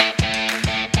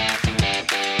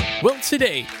Well,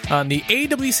 today on the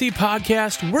AWC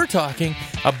podcast, we're talking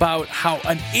about how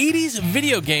an 80s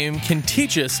video game can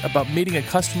teach us about meeting a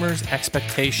customer's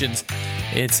expectations.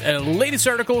 It's a latest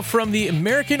article from the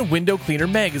American Window Cleaner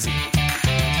magazine.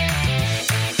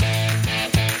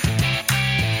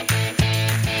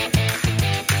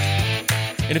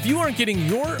 And if you aren't getting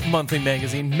your monthly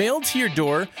magazine mailed to your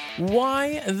door,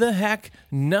 why the heck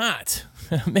not?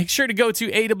 Make sure to go to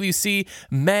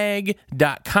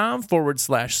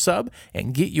awcmag.com/sub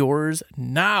and get yours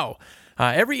now.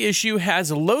 Every issue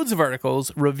has loads of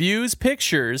articles, reviews,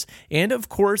 pictures, and of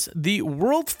course, the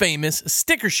world-famous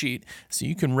sticker sheet so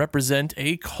you can represent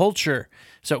a culture.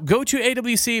 So go to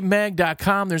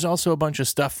awcmag.com. There's also a bunch of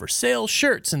stuff for sale,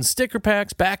 shirts and sticker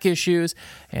packs, back issues,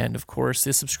 and of course,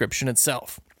 the subscription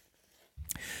itself.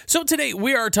 So today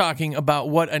we are talking about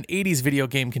what an 80s video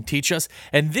game can teach us,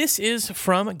 and this is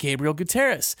from Gabriel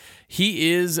Gutierrez.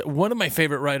 He is one of my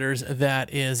favorite writers that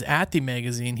is at the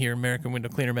magazine here, American Window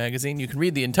Cleaner magazine. You can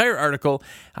read the entire article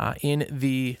in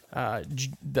the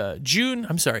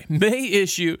May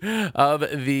issue of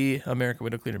the American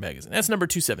Window Cleaner magazine. That's number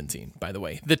 217, by the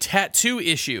way. The tattoo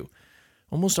issue.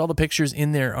 Almost all the pictures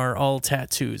in there are all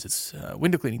tattoos. It's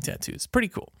window cleaning tattoos. Pretty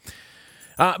cool.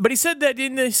 But he said that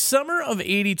in the summer of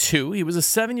 82, he was a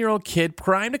 7-year-old kid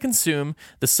primed to consume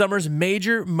the summer's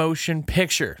major motion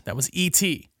picture. That was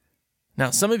E.T. Now,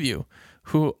 some of you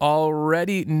who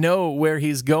already know where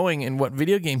he's going and what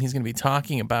video game he's going to be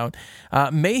talking about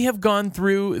may have gone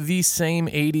through the same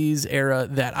 80s era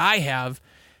that I have.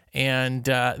 And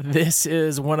this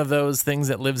is one of those things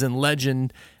that lives in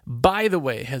legend, by the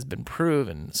way, has been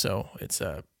proven. So it's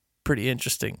pretty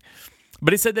interesting.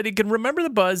 But he said that he can remember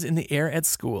the buzz in the air at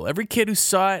school. Every kid who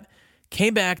saw it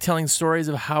came back telling stories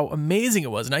of how amazing it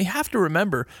was. Now, you have to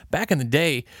remember, back in the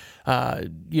day,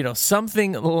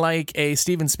 something like a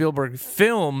Steven Spielberg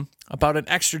film about an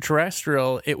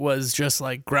extraterrestrial, it was just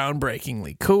like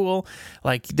groundbreakingly cool.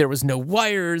 Like there was no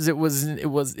wires. It was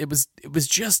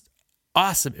just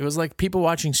awesome. It was like people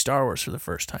watching Star Wars for the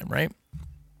first time, right?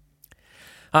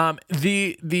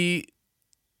 The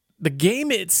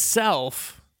game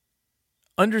itself.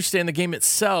 Understand the game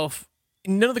itself,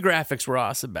 none of the graphics were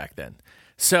awesome back then.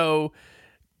 So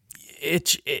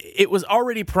it was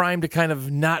already primed to kind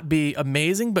of not be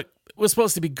amazing, but was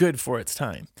supposed to be good for its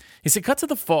time. He said, cut to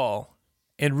the fall,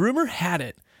 and rumor had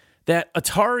it that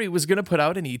Atari was going to put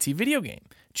out an E.T. video game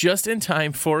just in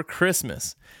time for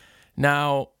Christmas.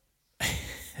 Now,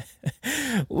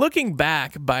 looking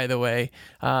back, by the way,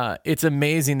 it's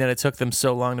amazing that it took them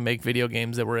so long to make video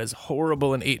games that were as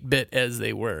horrible in 8-bit as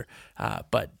they were.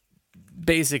 But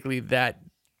basically that,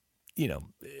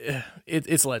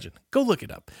 it's legend. Go look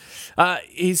it up.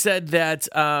 He said that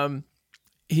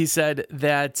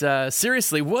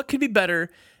seriously, what could be better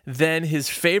than his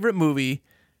favorite movie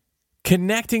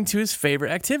connecting to his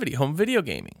favorite activity, home video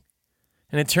gaming?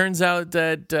 And it turns out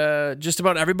that just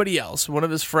about everybody else, one of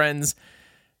his friends,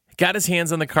 got his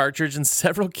hands on the cartridge, and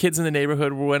several kids in the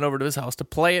neighborhood went over to his house to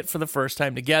play it for the first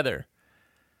time together.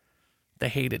 They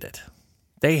hated it.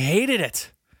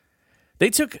 They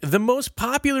took the most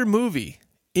popular movie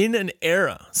in an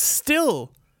era,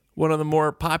 still one of the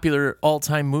more popular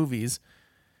all-time movies,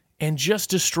 and just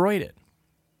destroyed it.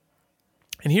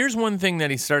 And here's one thing that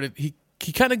he started. He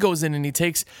kind of goes in and he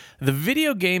takes the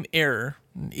video game era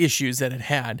issues that it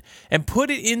had and put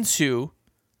it into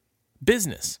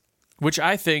business, which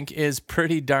I think is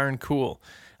pretty darn cool.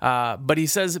 But he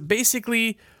says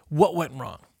basically what went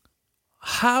wrong.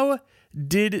 How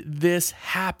did this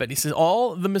happen? He says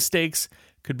all the mistakes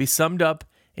could be summed up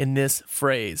in this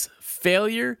phrase: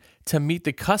 failure to meet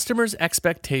the customer's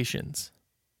expectations.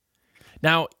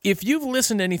 Now, if you've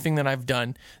listened to anything that I've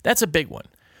done, that's a big one.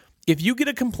 If you get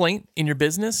a complaint in your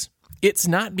business, it's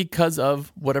not because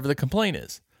of whatever the complaint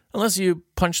is. Unless you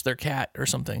punch their cat or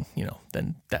something,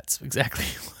 then that's exactly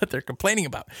what they're complaining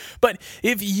about. But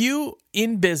if you,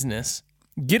 in business,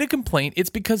 get a complaint, it's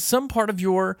because some part of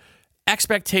your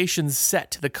expectations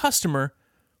set to the customer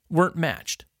weren't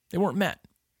matched. They weren't met.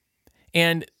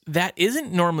 And that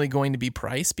isn't normally going to be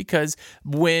price, because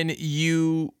when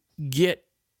you get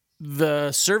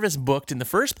the service booked in the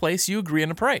first place, you agree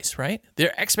on a price, right?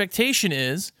 Their expectation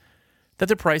is that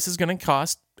the price is going to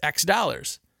cost X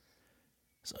dollars.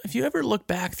 So if you ever look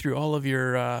back through all of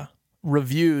your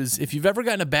reviews, if you've ever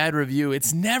gotten a bad review,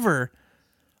 it's never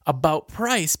about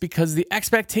price because the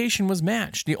expectation was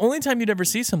matched. The only time you'd ever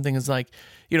see something is like,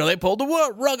 they pulled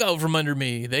the rug out from under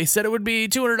me. They said it would be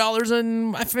 $200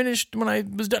 and I finished, when I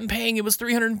was done paying, it was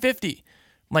 $350.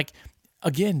 Like,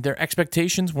 again, their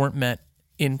expectations weren't met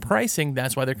in pricing.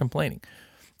 That's why they're complaining.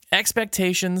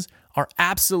 Expectations are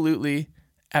absolutely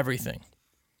everything.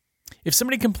 If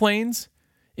somebody complains,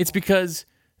 it's because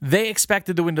they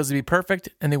expected the windows to be perfect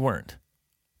and they weren't.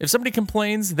 If somebody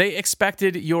complains, they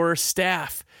expected your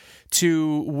staff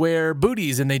to wear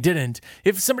booties and they didn't.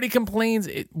 If somebody complains,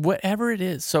 whatever it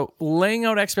is. So laying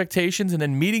out expectations and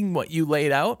then meeting what you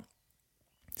laid out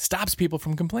stops people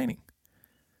from complaining.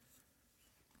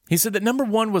 He said that number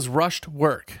one was rushed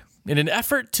work. In an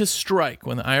effort to strike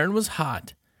when the iron was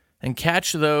hot and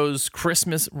catch those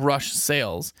Christmas rush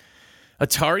sales,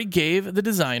 Atari gave the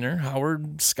designer,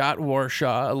 Howard Scott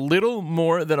Warshaw, a little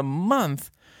more than a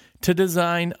month to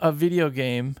design a video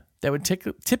game that would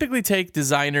typically take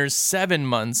designers 7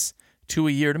 months to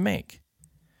a year to make.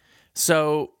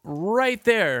 So right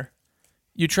there,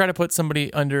 you try to put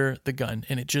somebody under the gun,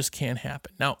 and it just can't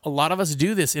happen. Now, a lot of us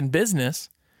do this in business.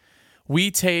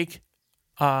 We take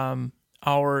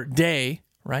our day,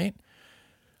 right?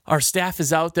 Our staff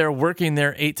is out there working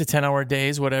their 8 to 10 hour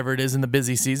days, whatever it is in the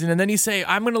busy season. And then you say,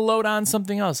 I'm going to load on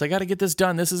something else. I got to get this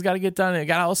done. This has got to get done. I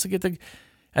got to also get the...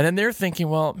 And then they're thinking,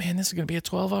 well, man, this is going to be a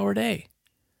 12-hour day.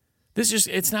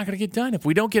 It's not going to get done. If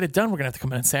we don't get it done, we're going to have to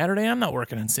come in on Saturday. I'm not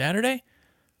working on Saturday.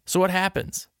 So what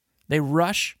happens? They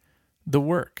rush the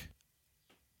work.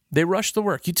 They rush the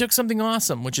work. You took something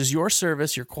awesome, which is your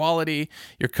service, your quality,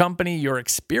 your company, your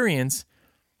experience,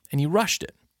 and you rushed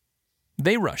it.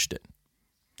 They rushed it.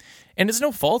 And it's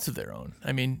no fault of their own.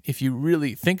 I mean, if you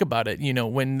really think about it,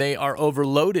 when they are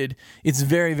overloaded, it's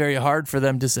very, very hard for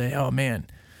them to say, oh, man,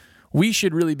 we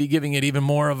should really be giving it even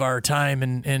more of our time.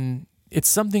 And it's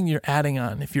something you're adding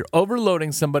on. If you're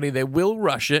overloading somebody, they will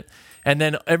rush it, and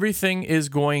then everything is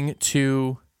going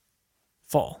to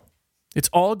fall. It's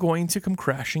all going to come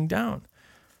crashing down.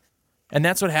 And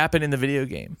that's what happened in the video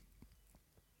game.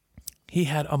 He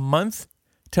had a month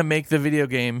to make the video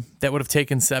game that would have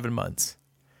taken 7 months.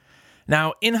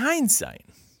 Now, in hindsight,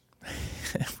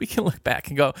 we can look back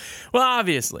and go, well,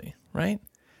 obviously, right?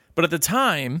 But at the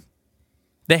time,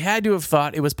 they had to have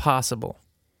thought it was possible.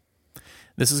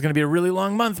 This is going to be a really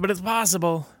long month, but it's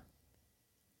possible.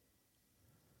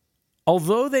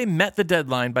 Although they met the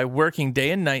deadline by working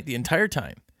day and night the entire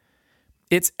time,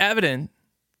 it's evident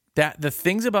that the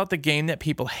things about the game that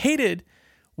people hated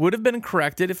would have been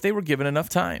corrected if they were given enough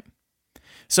time.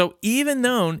 So even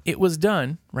though it was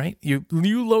done, right? You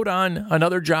load on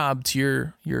another job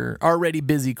to your already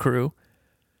busy crew.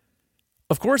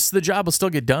 Of course, the job will still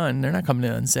get done. They're not coming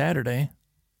in on Saturday.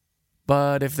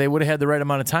 But if they would have had the right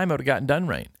amount of time, it would have gotten done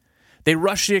right. They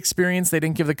rushed the experience. They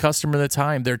didn't give the customer the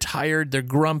time. They're tired. They're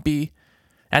grumpy.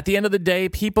 At the end of the day,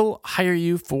 people hire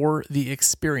you for the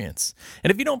experience.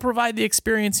 And if you don't provide the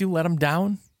experience, you let them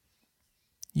down.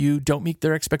 You don't meet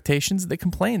their expectations, they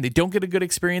complain. They don't get a good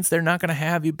experience, they're not going to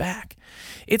have you back.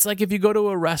 It's like if you go to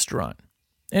a restaurant.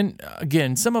 And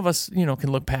again, some of us,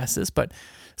 can look past this, but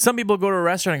some people go to a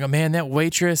restaurant and go, man, that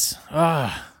waitress,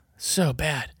 so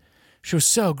bad. She was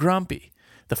so grumpy.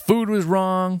 The food was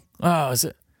wrong. Is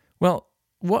it? Well,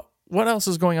 what else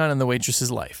is going on in the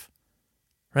waitress's life?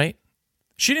 Right?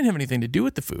 She didn't have anything to do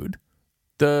with the food.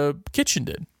 The kitchen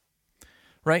did.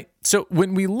 Right? So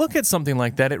when we look at something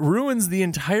like that, it ruins the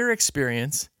entire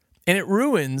experience and it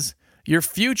ruins your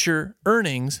future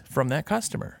earnings from that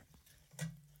customer.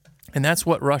 And that's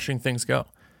what rushing things go.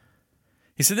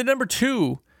 He said that number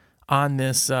 2 on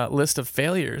this list of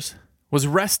failures was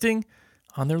resting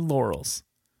on their laurels.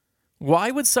 Why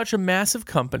would such a massive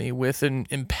company with an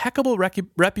impeccable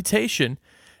reputation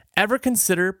ever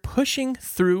consider pushing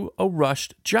through a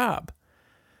rushed job?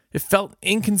 It felt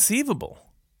inconceivable.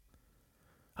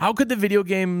 How could the video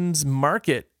games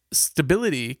market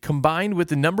stability combined with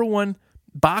the number 1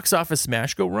 box office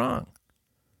smash go wrong?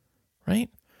 Right?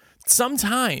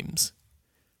 Sometimes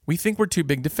we think we're too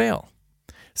big to fail.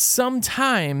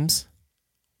 Sometimes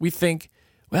we think,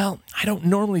 well, I don't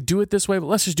normally do it this way, but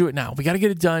let's just do it now. We got to get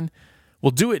it done.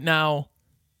 We'll do it now,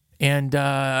 and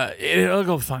it'll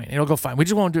go fine. It'll go fine. We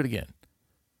just won't do it again.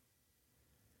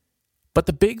 But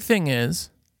the big thing is,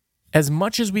 as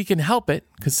much as we can help it,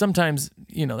 because sometimes,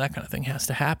 that kind of thing has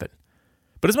to happen.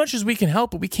 But as much as we can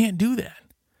help it, we can't do that.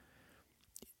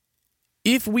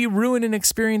 If we ruin an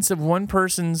experience of one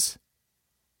person's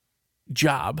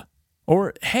job,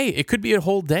 or hey, it could be a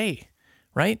whole day,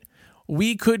 right?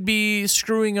 We could be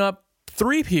screwing up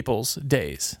 3 people's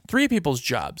days, 3 people's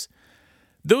jobs.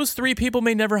 Those 3 people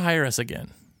may never hire us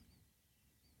again.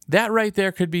 That right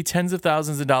there could be tens of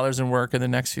thousands of dollars in work in the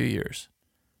next few years.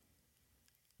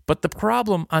 But the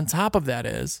problem on top of that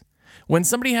is when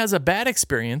somebody has a bad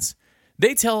experience,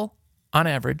 they tell, on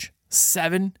average,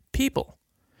 7 people.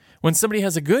 When somebody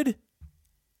has a good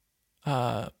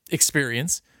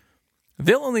experience,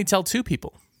 they'll only tell 2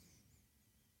 people.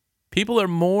 People are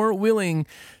more willing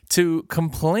to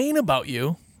complain about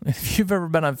you. If you've ever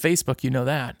been on Facebook, you know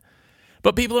that.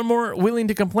 But people are more willing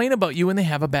to complain about you when they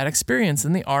have a bad experience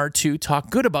than they are to talk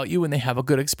good about you when they have a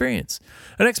good experience.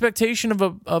 An expectation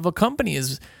of a company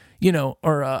is,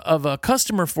 of a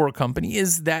customer for a company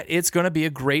is that it's going to be a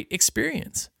great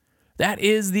experience. That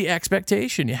is the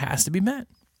expectation. It has to be met.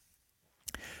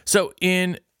 So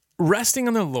in resting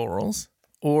on their laurels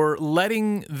or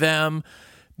letting them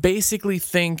basically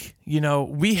think,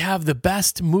 we have the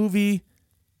best movie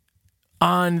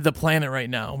on the planet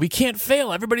right now. We can't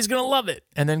fail. Everybody's going to love it.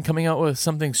 And then coming out with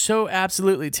something so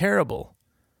absolutely terrible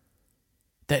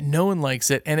that no one likes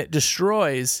it and it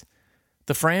destroys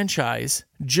the franchise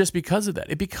just because of that.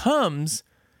 It becomes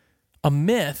a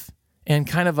myth and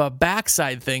kind of a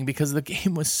backside thing because the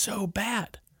game was so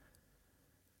bad.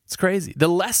 It's crazy. The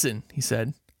lesson, he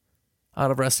said, out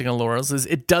of resting on laurels is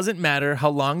it doesn't matter how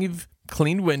long you've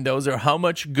cleaned windows or how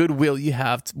much goodwill you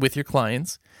have with your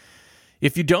clients.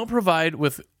 If you don't provide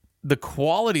with the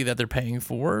quality that they're paying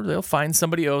for, they'll find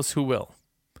somebody else who will.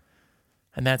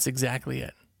 And that's exactly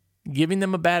it. Giving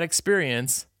them a bad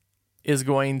experience is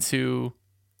going to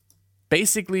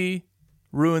basically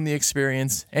ruin the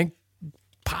experience and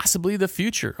possibly the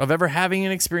future of ever having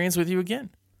an experience with you again.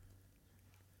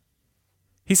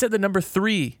 He said the number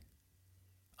 3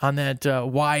 on that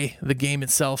why the game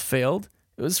itself failed,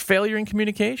 it was failure in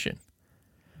communication.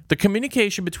 The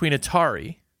communication between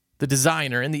Atari, the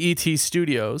designer, and the ET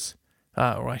studios,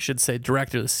 or I should say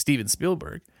director Steven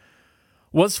Spielberg,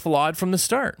 was flawed from the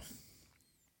start.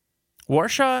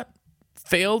 Warshaw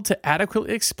failed to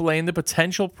adequately explain the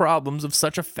potential problems of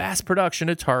such a fast production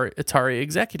Atari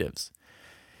executives.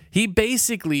 He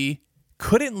basically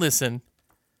couldn't listen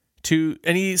to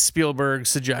any Spielberg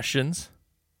suggestions,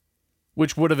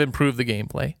 which would have improved the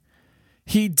gameplay.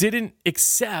 He didn't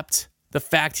accept the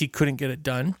fact he couldn't get it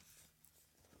done.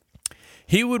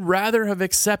 He would rather have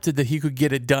accepted that he could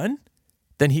get it done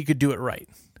than he could do it right.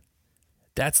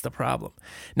 That's the problem.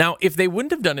 Now, if they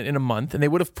wouldn't have done it in a month and they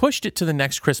would have pushed it to the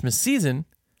next Christmas season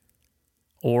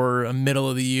or a middle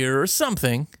of the year or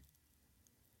something,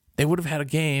 they would have had a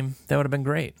game that would have been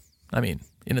great. I mean,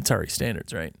 in Atari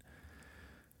standards, right?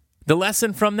 The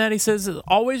lesson from that, he says, is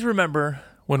always remember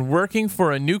when working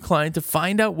for a new client to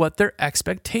find out what their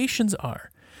expectations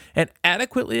are and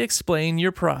adequately explain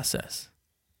your process.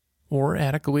 Or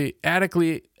adequately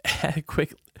explain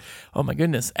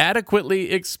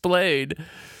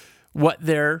what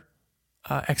their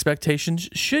expectations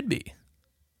should be.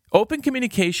 Open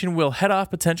communication will head off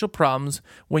potential problems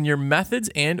when your methods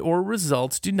and or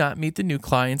results do not meet the new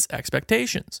client's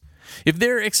expectations. If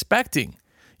they're expecting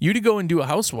you to go and do a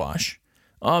house wash,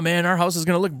 oh man, our house is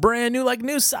going to look brand new like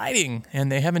new siding, and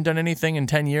they haven't done anything in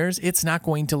 10 years, it's not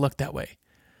going to look that way.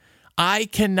 I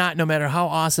cannot, no matter how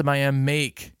awesome I am,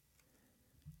 make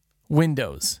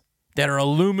windows that are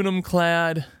aluminum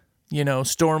clad,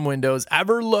 storm windows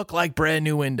ever look like brand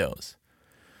new windows.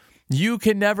 You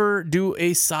can never do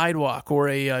a sidewalk or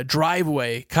a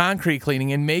driveway concrete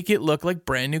cleaning and make it look like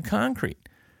brand new concrete.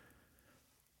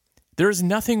 There's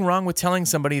nothing wrong with telling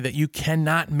somebody that you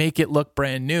cannot make it look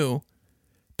brand new,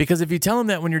 because if you tell them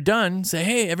that when you're done, say,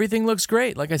 hey, everything looks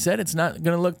great. Like I said, it's not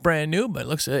going to look brand new, but it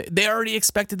looks. They already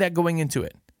expected that going into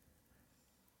it.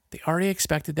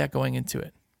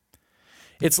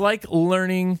 It's like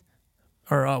learning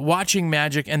or watching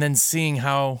magic and then seeing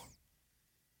how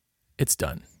it's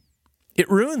done. It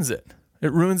ruins it.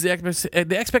 It ruins the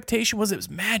expectation was it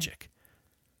was magic,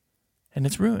 and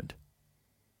it's ruined.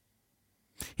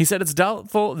 He said it's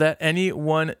doubtful that any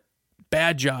one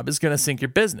bad job is going to sink your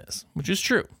business, which is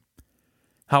true.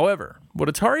 However, what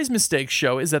Atari's mistakes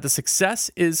show is that the success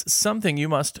is something you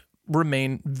must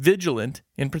remain vigilant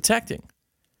in protecting.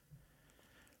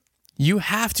 You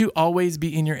have to always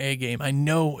be in your A game. I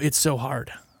know it's so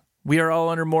hard. We are all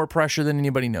under more pressure than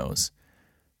anybody knows,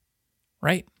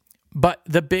 right? But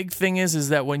the big thing is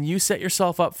that when you set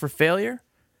yourself up for failure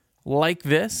like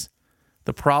this,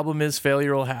 the problem is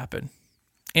failure will happen.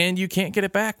 And you can't get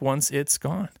it back once it's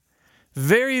gone.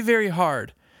 Very, very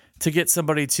hard to get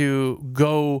somebody to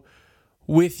go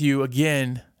with you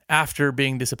again after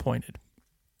being disappointed.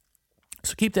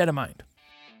 So keep that in mind.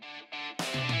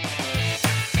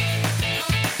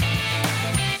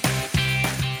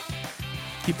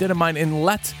 Keep that in mind and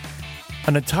let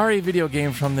an Atari video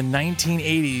game from the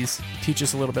 1980s teach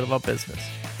us a little bit about business.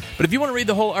 But if you want to read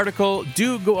the whole article,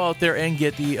 do go out there and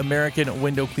get the American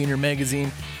Window Cleaner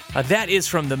magazine. That is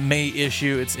from the May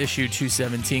issue. It's issue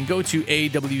 217. Go to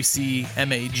awcmag.com.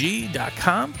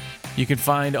 You can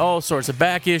find all sorts of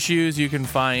back issues. You can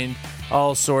find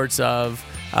all sorts of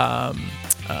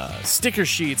sticker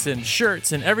sheets and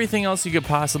shirts and everything else you could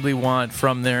possibly want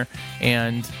from there.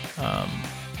 And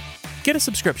get a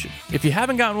subscription. If you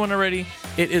haven't gotten one already,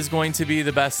 it is going to be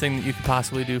the best thing that you could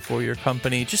possibly do for your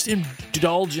company. Just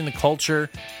indulge in the culture,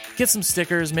 get some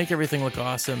stickers, make everything look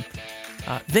awesome.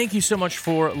 Thank you so much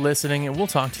for listening, and we'll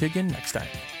talk to you again next time.